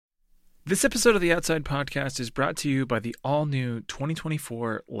This episode of the Outside Podcast is brought to you by the all-new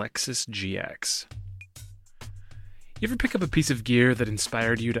 2024 Lexus GX. You ever pick up a piece of gear that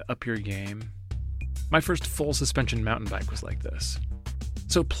inspired you to up your game? My first full suspension mountain bike was like this.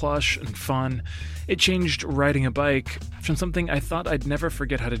 So plush and fun, it changed riding a bike from something I thought I'd never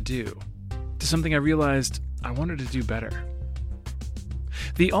forget how to do, to something I realized I wanted to do better.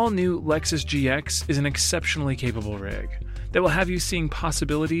 The all-new Lexus GX is an exceptionally capable rig that will have you seeing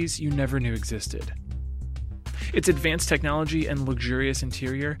possibilities you never knew existed. Its advanced technology and luxurious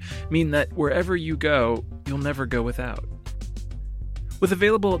interior mean that wherever you go, you'll never go without. With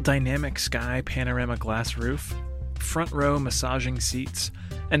available dynamic sky panorama glass roof, front row massaging seats,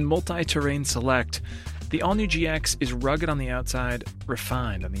 and multi-terrain select, the all-new GX is rugged on the outside,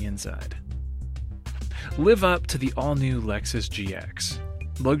 refined on the inside. Live up to the all-new Lexus GX.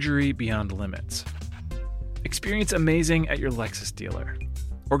 Luxury beyond limits. Experience amazing at your Lexus dealer,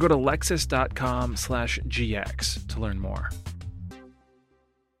 or go to lexus.com/GX to learn more.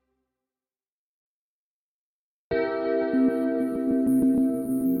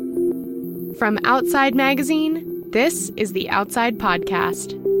 From Outside Magazine, this is the Outside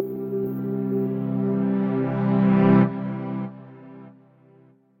Podcast.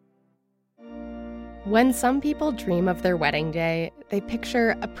 When some people dream of their wedding day, they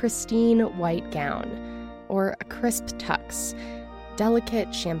picture a pristine white gown, or a crisp tux,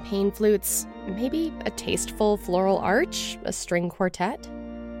 delicate champagne flutes, maybe a tasteful floral arch, a string quartet.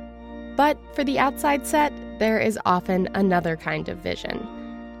 But for the outside set, there is often another kind of vision.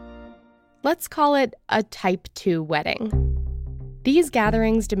 Let's call it a Type 2 wedding. These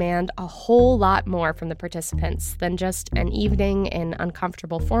gatherings demand a whole lot more from the participants than just an evening in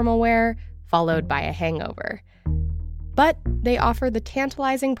uncomfortable formal wear, followed by a hangover. But they offer the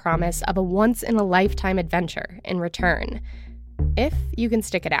tantalizing promise of a once-in-a-lifetime adventure in return, if you can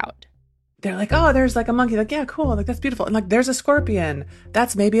stick it out. They're like, oh, there's like a monkey. Like, yeah, cool. Like, that's beautiful. And like, there's a scorpion.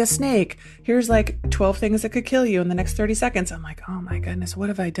 That's maybe a snake. Here's like 12 things that could kill you in the next 30 seconds. I'm like, oh my goodness, what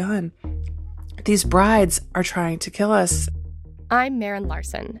have I done? These brides are trying to kill us. I'm Maren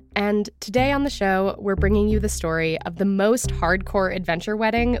Larson, and today on the show, we're bringing you the story of the most hardcore adventure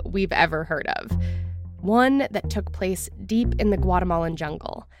wedding we've ever heard of. One that took place deep in the Guatemalan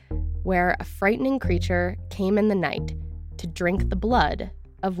jungle, where a frightening creature came in the night to drink the blood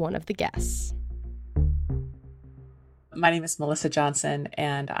of one of the guests. My name is Melissa Johnson,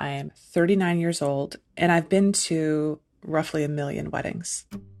 and I am 39 years old, and I've been to roughly 1 million weddings.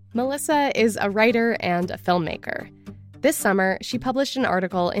 Melissa is a writer and a filmmaker. This summer, she published an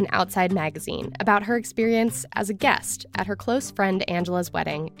article in Outside Magazine about her experience as a guest at her close friend Angela's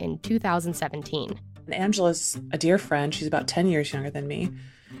wedding in 2017. Angela's a dear friend. She's about 10 years younger than me.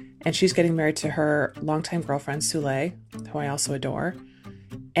 And she's getting married to her longtime girlfriend, Sule, who I also adore.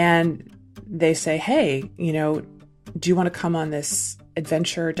 And they say, hey, do you want to come on this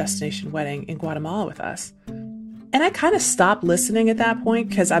adventure destination wedding in Guatemala with us? And I kind of stopped listening at that point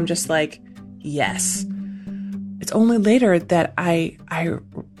because I'm just like, yes. It's only later that I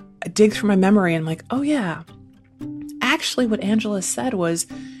dig through my memory and I'm like, oh yeah. Actually, what Angela said was,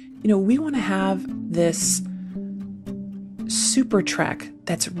 we want to have this super trek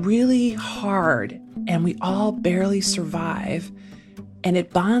that's really hard and we all barely survive, and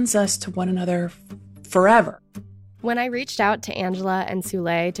it bonds us to one another forever. When I reached out to Angela and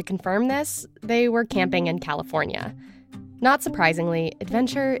Sule to confirm this, they were camping in California. Not surprisingly,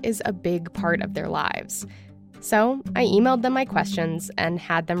 adventure is a big part of their lives. So I emailed them my questions and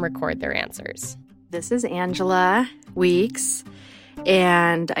had them record their answers. This is Angela Weeks,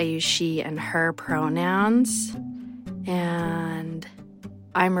 and I use she and her pronouns. And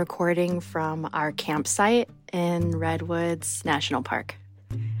I'm recording from our campsite in Redwoods National Park.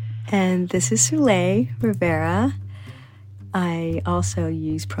 And this is Sule Rivera. I also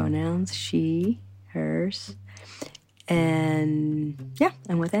use pronouns she, hers. And yeah,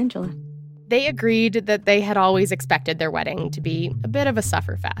 I'm with Angela. They agreed that they had always expected their wedding to be a bit of a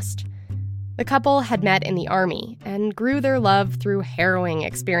sufferfest. The couple had met in the Army and grew their love through harrowing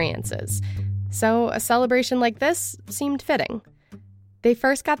experiences, so a celebration like this seemed fitting. They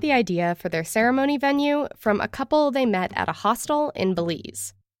first got the idea for their ceremony venue from a couple they met at a hostel in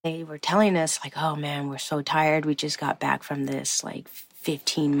Belize. They were telling us, like, oh man, we're so tired. We just got back from this,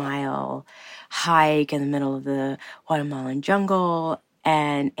 15-mile hike in the middle of the Guatemalan jungle.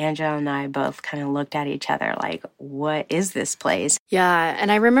 And Angela and I both kind of looked at each other like, what is this place? Yeah,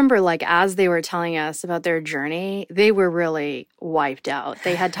 and I remember, as they were telling us about their journey, they were really wiped out.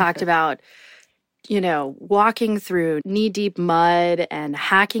 They had talked about, walking through knee-deep mud and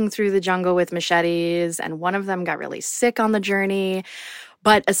hacking through the jungle with machetes, and one of them got really sick on the journey.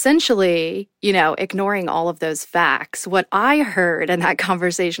 But essentially, ignoring all of those facts, what I heard in that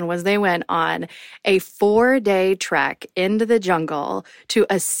conversation was they went on a 4-day trek into the jungle to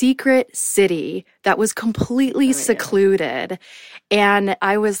a secret city that was completely secluded. And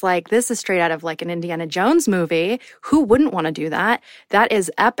I was like, this is straight out of like an Indiana Jones movie. Who wouldn't want to do that? That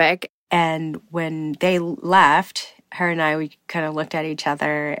is epic. And when they left, her and I, we kind of looked at each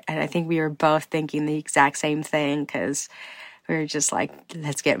other, and I think we were both thinking the exact same thing, because we were just like,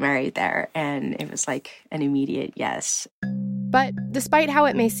 let's get married there. And it was like an immediate yes. But despite how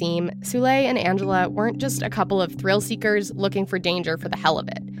it may seem, Souley and Angela weren't just a couple of thrill seekers looking for danger for the hell of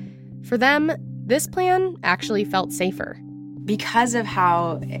it. For them, this plan actually felt safer. Because of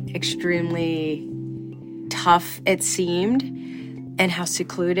how extremely tough it seemed and how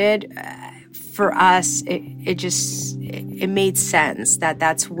secluded, for us, it made sense that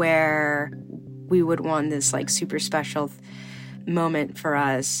that's where we would want this like super special moment for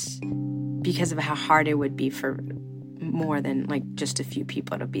us, because of how hard it would be for more than like just a few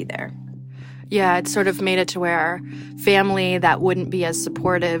people to be there. Yeah, it sort of made it to where family that wouldn't be as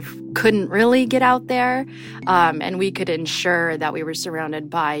supportive couldn't really get out there. And we could ensure that we were surrounded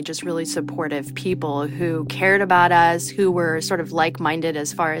by just really supportive people who cared about us, who were sort of like-minded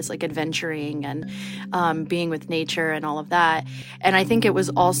as far as like adventuring and being with nature and all of that. And I think it was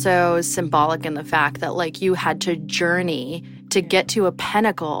also symbolic in the fact that like you had to journey to get to a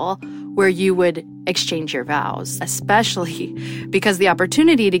pinnacle where you would exchange your vows, especially because the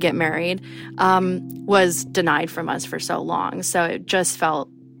opportunity to get married was denied from us for so long. So it just felt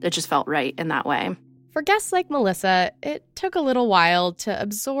right in that way. For guests like Melissa, it took a little while to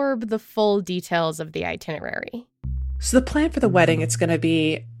absorb the full details of the itinerary. So the plan for the wedding, it's going to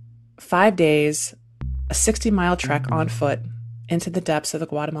be 5 days, a 60-mile trek on foot into the depths of the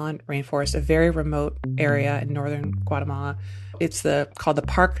Guatemalan rainforest, a very remote area in northern Guatemala. It's called the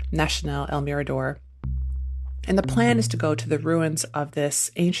Parque Nacional El Mirador. And the plan is to go to the ruins of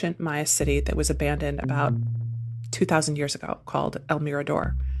this ancient Maya city that was abandoned about 2,000 years ago, called El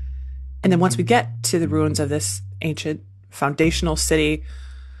Mirador. And then once we get to the ruins of this ancient foundational city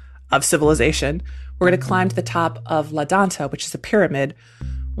of civilization, we're going to climb to the top of La Danta, which is a pyramid,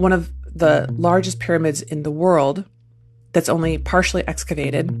 one of the largest pyramids in the world that's only partially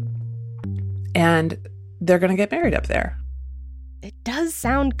excavated. And they're going to get married up there. It does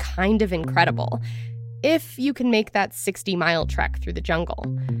sound kind of incredible, if you can make that 60-mile trek through the jungle.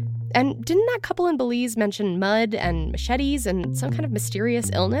 And didn't that couple in Belize mention mud and machetes and some kind of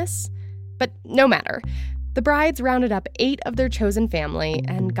mysterious illness? But no matter. The brides rounded up 8 of their chosen family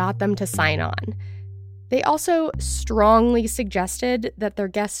and got them to sign on. They also strongly suggested that their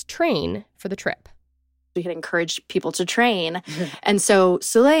guests train for the trip. We had encouraged people to train. And so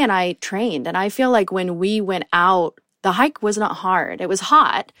Souley and I trained. And I feel like when we went out, the hike was not hard. It was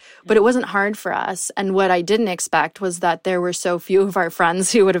hot, but it wasn't hard for us. And what I didn't expect was that there were so few of our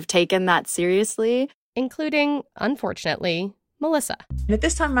friends who would have taken that seriously. Including, unfortunately, Melissa. And at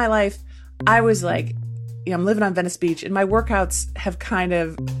this time in my life, I was like, I'm living on Venice Beach, and my workouts have kind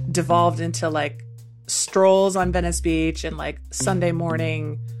of devolved into like strolls on Venice Beach and like Sunday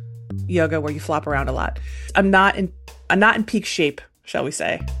morning yoga where you flop around a lot. I'm not in peak shape, shall we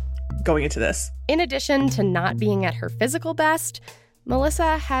say, going into this. In addition to not being at her physical best,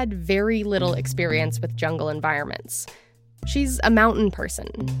 Melissa had very little experience with jungle environments. She's a mountain person.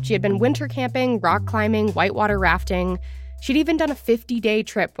 She had been winter camping, rock climbing, whitewater rafting. She'd even done a 50-day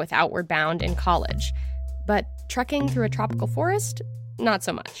trip with Outward Bound in college. But trekking through a tropical forest, not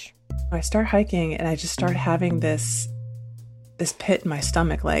so much. I start hiking and I just start having this pit in my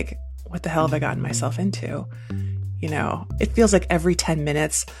stomach, like, what the hell have I gotten myself into? It feels like every 10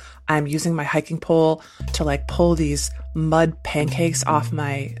 minutes I'm using my hiking pole to like pull these mud pancakes off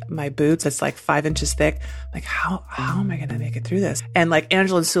my boots. It's like 5 inches thick. Like, how am I going to make it through this? And like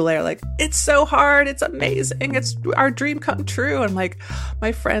Angela and Souley are like, it's so hard. It's amazing. It's our dream come true. I'm like,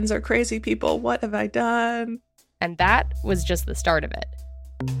 my friends are crazy people. What have I done? And that was just the start of it.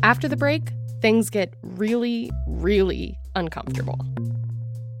 After the break, things get really, really uncomfortable.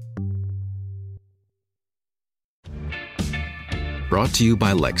 Brought to you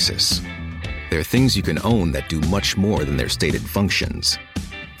by Lexus. There are things you can own that do much more than their stated functions.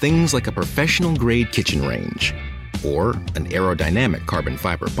 Things like a professional-grade kitchen range or an aerodynamic carbon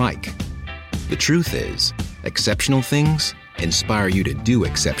fiber bike. The truth is, exceptional things inspire you to do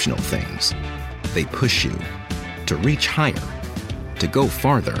exceptional things. They push you to reach higher, to go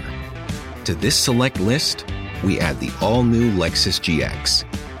farther. To this select list, we add the all-new Lexus GX.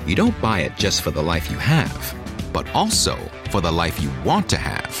 You don't buy it just for the life you have, but also for the life you want to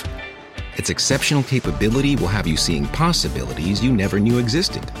have. Its exceptional capability will have you seeing possibilities you never knew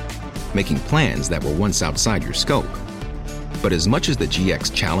existed, making plans that were once outside your scope. But as much as the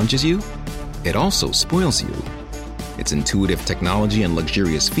GX challenges you, it also spoils you. Its intuitive technology and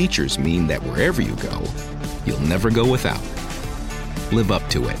luxurious features mean that wherever you go, you'll never go without. Live up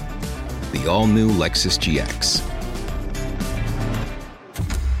to it. The all-new Lexus GX.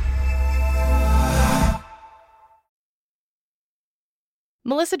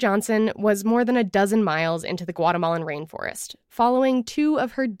 Melissa Johnson was more than a dozen miles into the Guatemalan rainforest, following two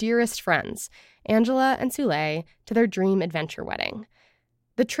of her dearest friends, Angela and Sule, to their dream adventure wedding.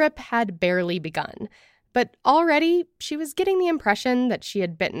 The trip had barely begun, but already she was getting the impression that she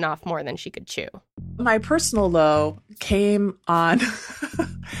had bitten off more than she could chew. My personal low came on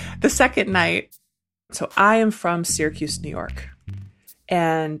the second night. So I am from Syracuse, New York.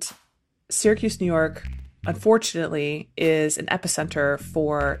 And Syracuse, New York, unfortunately, is an epicenter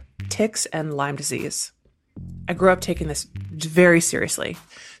for ticks and Lyme disease. I grew up taking this very seriously.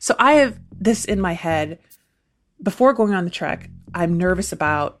 So I have this in my head. Before going on the trek, I'm nervous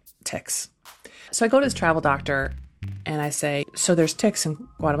about ticks. So I go to this travel doctor and I say, so there's ticks in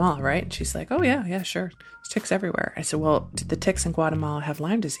Guatemala, right? And she's like, oh, yeah, sure. There's ticks everywhere. I said, well, did the ticks in Guatemala have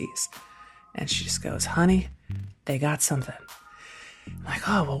Lyme disease? And she just goes, honey, they got something. I'm like,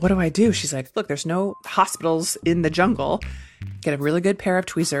 oh, well, what do I do? She's like, look, there's no hospitals in the jungle. Get a really good pair of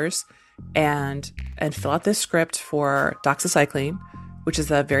tweezers and fill out this script for doxycycline, which is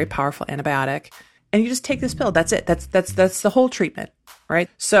a very powerful antibiotic. And you just take this pill. That's it. That's the whole treatment, right?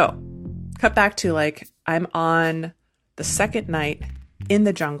 So cut back to like, I'm on the second night in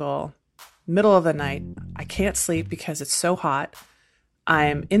the jungle, middle of the night. I can't sleep because it's so hot.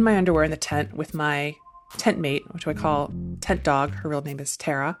 I'm in my underwear in the tent with my tent mate, which I call tent dog. Her real name is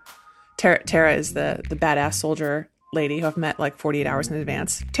Tara. Tara is the badass soldier lady who I've met like 48 hours in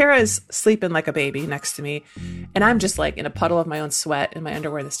advance. Tara is sleeping like a baby next to me. And I'm just like in a puddle of my own sweat in my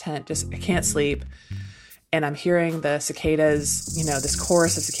underwear in this tent. I can't sleep. And I'm hearing the cicadas, this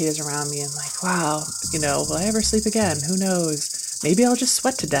chorus of cicadas around me. And like, wow, will I ever sleep again? Who knows? Maybe I'll just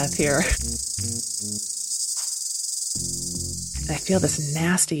sweat to death here. And I feel this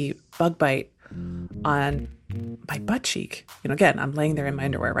nasty bug bite on my butt cheek. Again, I'm laying there in my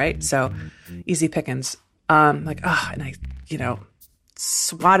underwear, right? So easy pickings. And I,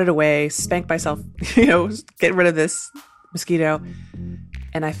 swat it away, spank myself, get rid of this mosquito.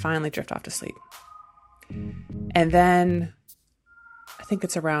 And I finally drift off to sleep. And then I think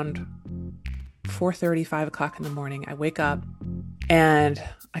it's around 4:30, 5 o'clock in the morning. I wake up and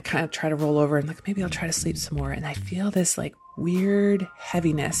I kind of try to roll over and like, maybe I'll try to sleep some more. And I feel this like weird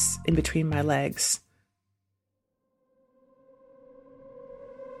heaviness in between my legs.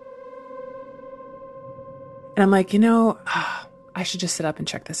 And I'm like, I should just sit up and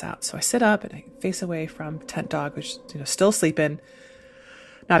check this out. So I sit up and I face away from tent dog, which is, still sleeping,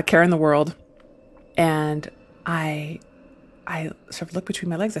 not a care in the world. And I sort of look between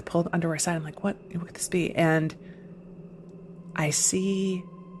my legs. I pull the underwear aside. I'm like, what could this be? And I see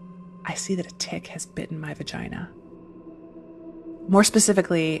that a tick has bitten my vagina. More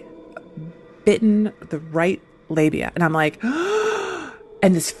specifically, bitten the right labia. And I'm like,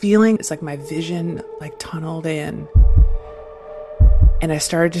 and this feeling, it's like my vision like tunneled in. And I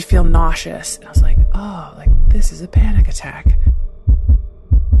started to feel nauseous. And I was like, oh, like this is a panic attack.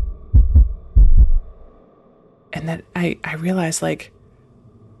 And then I realized like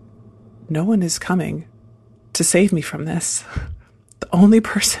no one is coming to save me from this. The only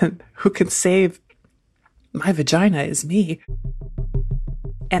person who can save my vagina is me.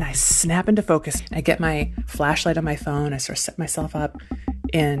 And I snap into focus. I get my flashlight on my phone. I sort of set myself up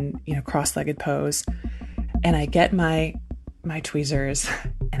in, cross-legged pose. And I get my tweezers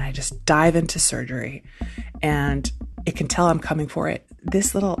and I just dive into surgery. And it can tell I'm coming for it.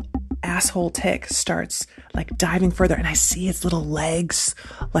 This little asshole tick starts like diving further. And I see its little legs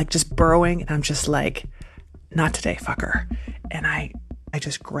like just burrowing. And I'm just like, not today, fucker. And I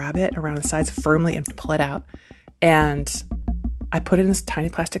just grab it around the sides firmly and pull it out. And I put it in this tiny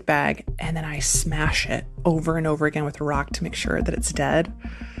plastic bag and then I smash it over and over again with a rock to make sure that it's dead.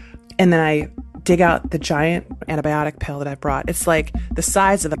 And then I dig out the giant antibiotic pill that I brought. It's like the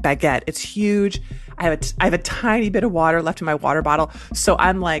size of a baguette. It's huge. I have a tiny bit of water left in my water bottle. So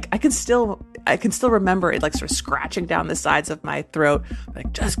I'm like, I can still remember it like sort of scratching down the sides of my throat.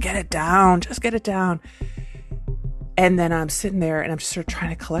 Like, just get it down. Just get it down. And then I'm sitting there and I'm just sort of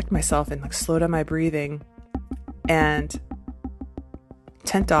trying to collect myself and like slow down my breathing. And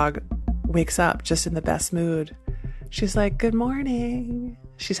tent dog wakes up just in the best mood. She's like, good morning.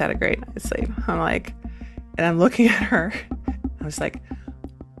 She's had a great night's sleep. I'm like, and I'm looking at her. I was like,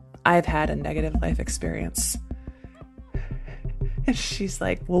 I've had a negative life experience. And she's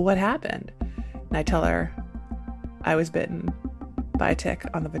like, well, what happened? And I tell her, I was bitten by a tick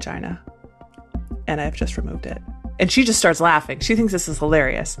on the vagina, and I've just removed it. And she just starts laughing. She thinks this is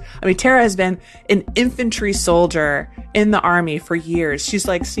hilarious. I mean, Tara has been an infantry soldier in the army for years. She's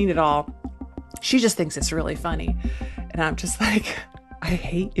like seen it all. She just thinks it's really funny. And I'm just like, I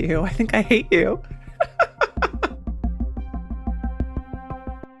hate you. I think I hate you.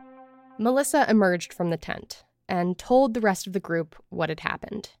 Melissa emerged from the tent and told the rest of the group what had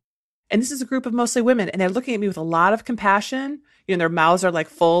happened. And this is a group of mostly women, and they're looking at me with a lot of compassion. You know, their mouths are like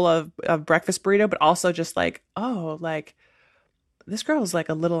full of breakfast burrito, but also just like, oh, like this girl's like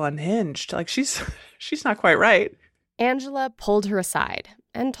a little unhinged. Like she's not quite right. Angela pulled her aside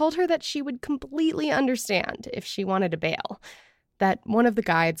and told her that she would completely understand if she wanted to bail, that one of the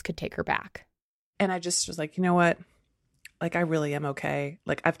guides could take her back. And I just was like, you know what? Like, I really am okay.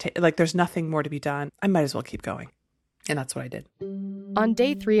 Like, like there's nothing more to be done. I might as well keep going. And that's what I did. On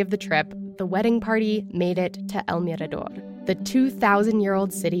day 3 of the trip, the wedding party made it to El Mirador, the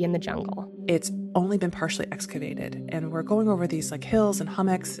 2,000-year-old city in the jungle. It's only been partially excavated, and we're going over these like hills and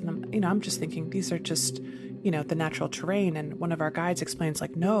hummocks, and I'm just thinking these are just, the natural terrain. And one of our guides explains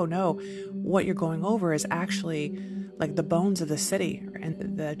like, no, what you're going over is actually like the bones of the city,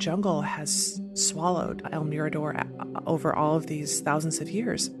 and the jungle has swallowed El Mirador over all of these thousands of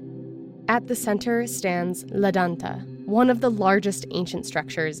years. At the center stands La Danta, one of the largest ancient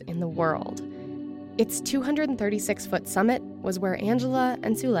structures in the world. Its 236-foot summit was where Angela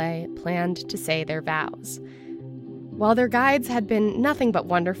and Souley planned to say their vows. While their guides had been nothing but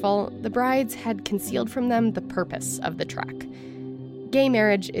wonderful, the brides had concealed from them the purpose of the trek. Gay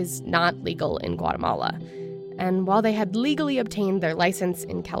marriage is not legal in Guatemala, and while they had legally obtained their license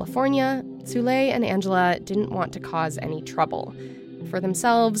in California, Souley and Angela didn't want to cause any trouble for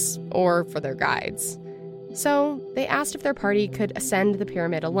themselves or for their guides. So they asked if their party could ascend the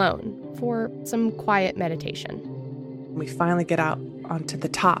pyramid alone for some quiet meditation. We finally get out onto the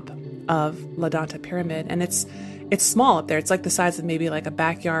top of La Danta Pyramid, and it's small up there. It's like the size of maybe like a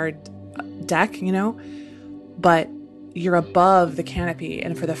backyard deck, but you're above the canopy,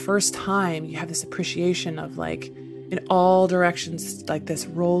 and for the first time you have this appreciation of like in all directions like this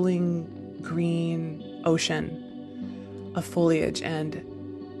rolling green ocean of foliage. And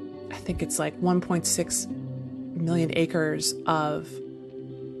I think it's like 1.6 million acres of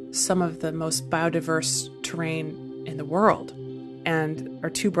some of the most biodiverse terrain in the world. And our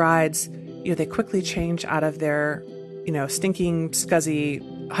 2 brides, they quickly change out of their, stinking,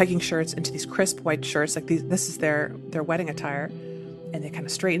 scuzzy hiking shirts into these crisp white shirts. Like this is their wedding attire. And they kind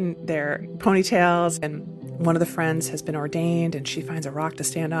of straighten their ponytails. And one of the friends has been ordained, and she finds a rock to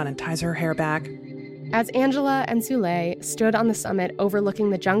stand on and ties her hair back. As Angela and Souley stood on the summit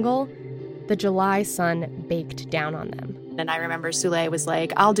overlooking the jungle, the July sun baked down on them. And I remember Souley was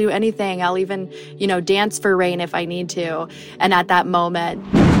like, I'll do anything. I'll even, dance for rain if I need to. And at that moment,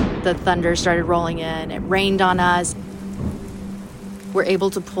 the thunder started rolling in. It rained on us. We're able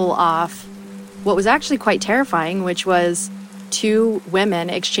to pull off what was actually quite terrifying, which was 2 women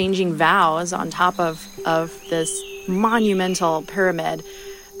exchanging vows on top of this monumental pyramid.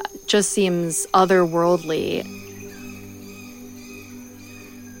 Just seems otherworldly.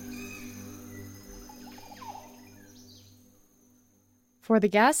 For the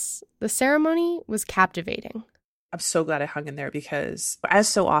guests, the ceremony was captivating. I'm so glad I hung in there, because as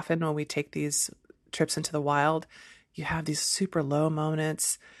so often when we take these trips into the wild, you have these super low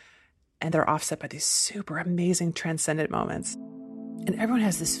moments, and they're offset by these super amazing transcendent moments. And everyone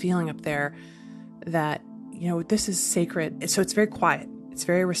has this feeling up there that, this is sacred. So it's very quiet. It's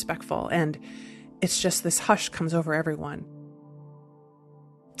very respectful, and it's just this hush comes over everyone.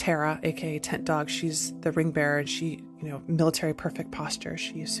 Tara, aka Tent Dog, she's the ring bearer, and she, military perfect posture.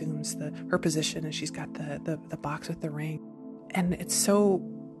 She assumes her position, and she's got the box with the ring. And it's so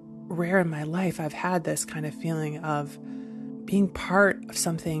rare in my life. I've had this kind of feeling of being part of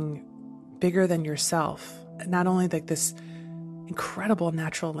something bigger than yourself. Not only like this incredible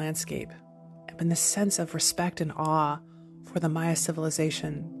natural landscape, but this sense of respect and awe for the Maya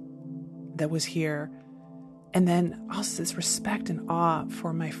civilization that was here. And then also this respect and awe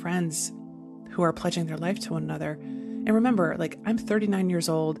for my friends who are pledging their life to one another. And remember, like, I'm 39 years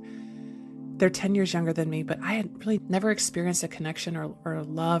old. They're 10 years younger than me, but I had really never experienced a connection or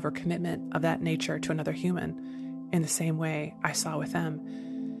love or commitment of that nature to another human in the same way I saw with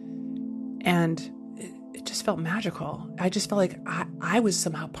them. And it just felt magical. I just felt like I was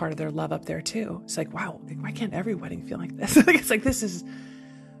somehow part of their love up there too. It's like, wow, why can't every wedding feel like this? It's like, it's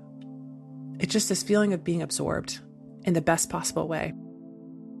just this feeling of being absorbed in the best possible way.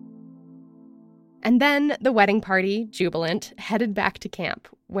 And then the wedding party, jubilant, headed back to camp,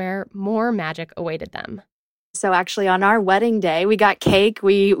 where more magic awaited them. So actually on our wedding day, we got cake,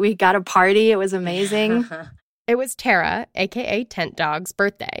 we got a party. It was amazing. It was Tara, aka Tent Dog's,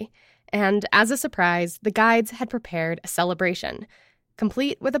 birthday. And as a surprise, the guides had prepared a celebration,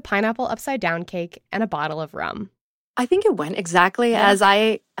 complete with a pineapple upside-down cake and a bottle of rum. I think it went exactly as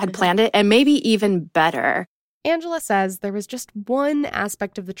I had planned it, and maybe even better. Angela says there was just one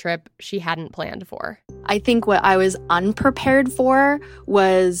aspect of the trip she hadn't planned for. I think what I was unprepared for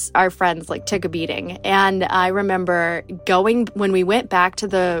was our friends took a beating. And I remember when we went back to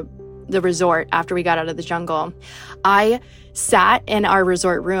the resort after we got out of the jungle, I sat in our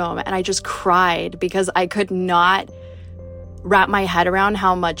resort room and I just cried because I could not wrap my head around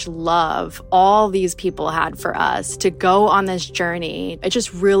how much love all these people had for us to go on this journey. It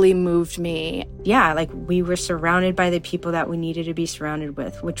just really moved me. Yeah, we were surrounded by the people that we needed to be surrounded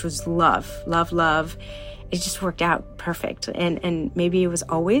with, which was love, love, love. It just worked out perfect. And maybe it was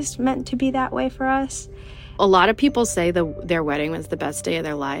always meant to be that way for us. A lot of people say their wedding was the best day of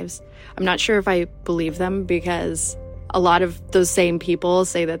their lives. I'm not sure if I believe them because a lot of those same people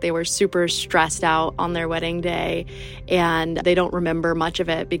say that they were super stressed out on their wedding day and they don't remember much of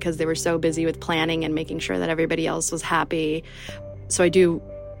it because they were so busy with planning and making sure that everybody else was happy. So I do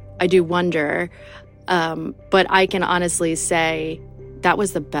wonder, but I can honestly say that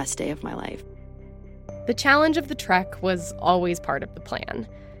was the best day of my life. The challenge of the trek was always part of the plan,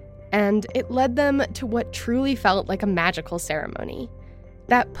 and it led them to what truly felt like a magical ceremony.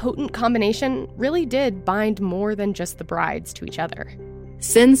 That potent combination really did bind more than just the brides to each other.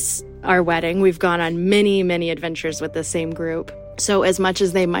 Since our wedding, we've gone on many, many adventures with the same group. So as much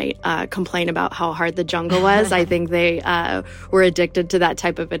as they might complain about how hard the jungle was, I think they were addicted to that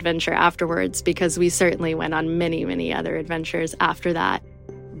type of adventure afterwards because we certainly went on many, many other adventures after that.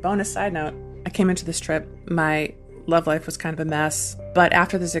 Bonus side note, I came into this trip, my love life was kind of a mess. But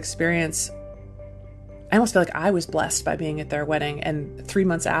after this experience, I almost feel like I was blessed by being at their wedding. And 3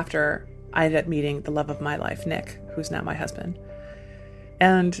 months after, I ended up meeting the love of my life, Nick, who's now my husband.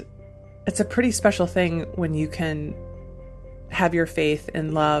 And it's a pretty special thing when you can have your faith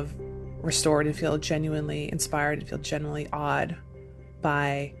and love restored and feel genuinely inspired and feel genuinely awed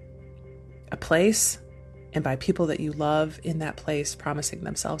by a place and by people that you love in that place promising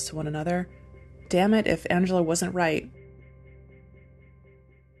themselves to one another. Damn it, if Angela wasn't right.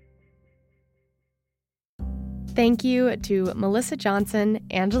 Thank you to Melissa Johnson,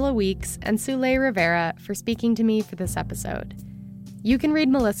 Angela Weeks, and Souley Rivera for speaking to me for this episode. You can read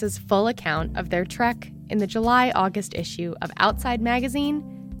Melissa's full account of their trek in the July-August issue of Outside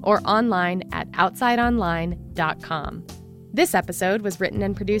Magazine or online at outsideonline.com. This episode was written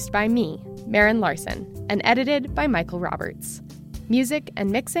and produced by me, Maren Larson, and edited by Michael Roberts. Music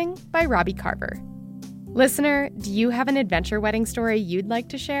and mixing by Robbie Carver. Listener, do you have an adventure wedding story you'd like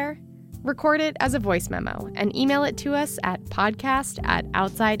to share? Record it as a voice memo and email it to us at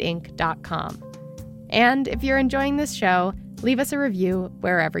podcast@outsideinc.com. And if you're enjoying this show, leave us a review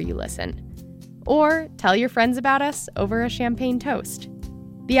wherever you listen. Or tell your friends about us over a champagne toast.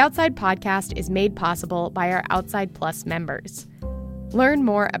 The Outside Podcast is made possible by our Outside Plus members. Learn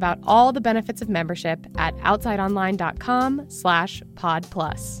more about all the benefits of membership at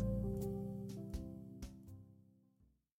outsideonline.com/podplus.